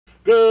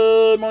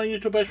Good morning,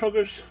 YouTube Ice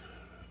Smokers.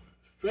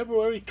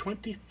 February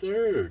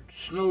 23rd.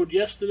 Snowed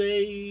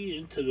yesterday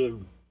into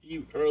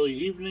the early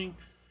evening.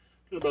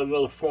 Got about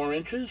another 4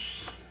 inches.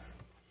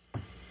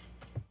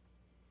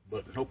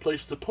 But no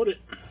place to put it.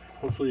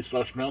 Hopefully it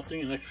starts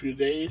melting in the next few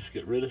days.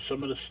 Get rid of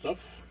some of the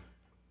stuff.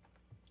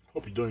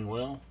 Hope you're doing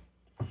well.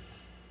 And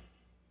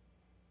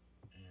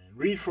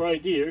read for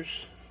ideas.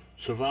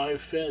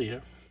 Survive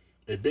failure.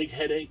 A big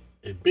headache.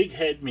 A big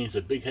head means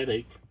a big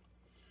headache.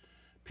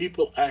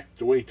 People act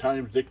the way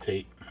times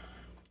dictate.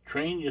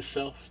 Train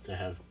yourself to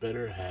have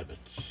better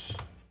habits.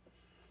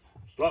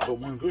 Start with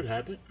one good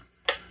habit.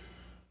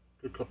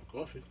 Good cup of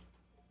coffee.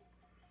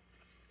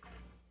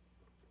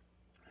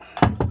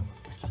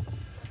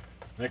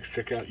 Next,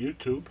 check out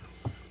YouTube.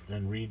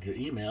 Then read your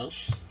emails.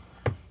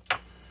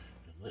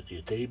 And let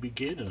your day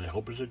begin, and I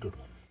hope it's a good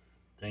one.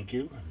 Thank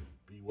you, and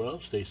be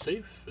well, stay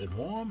safe and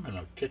warm, and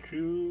I'll catch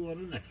you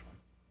on the next one.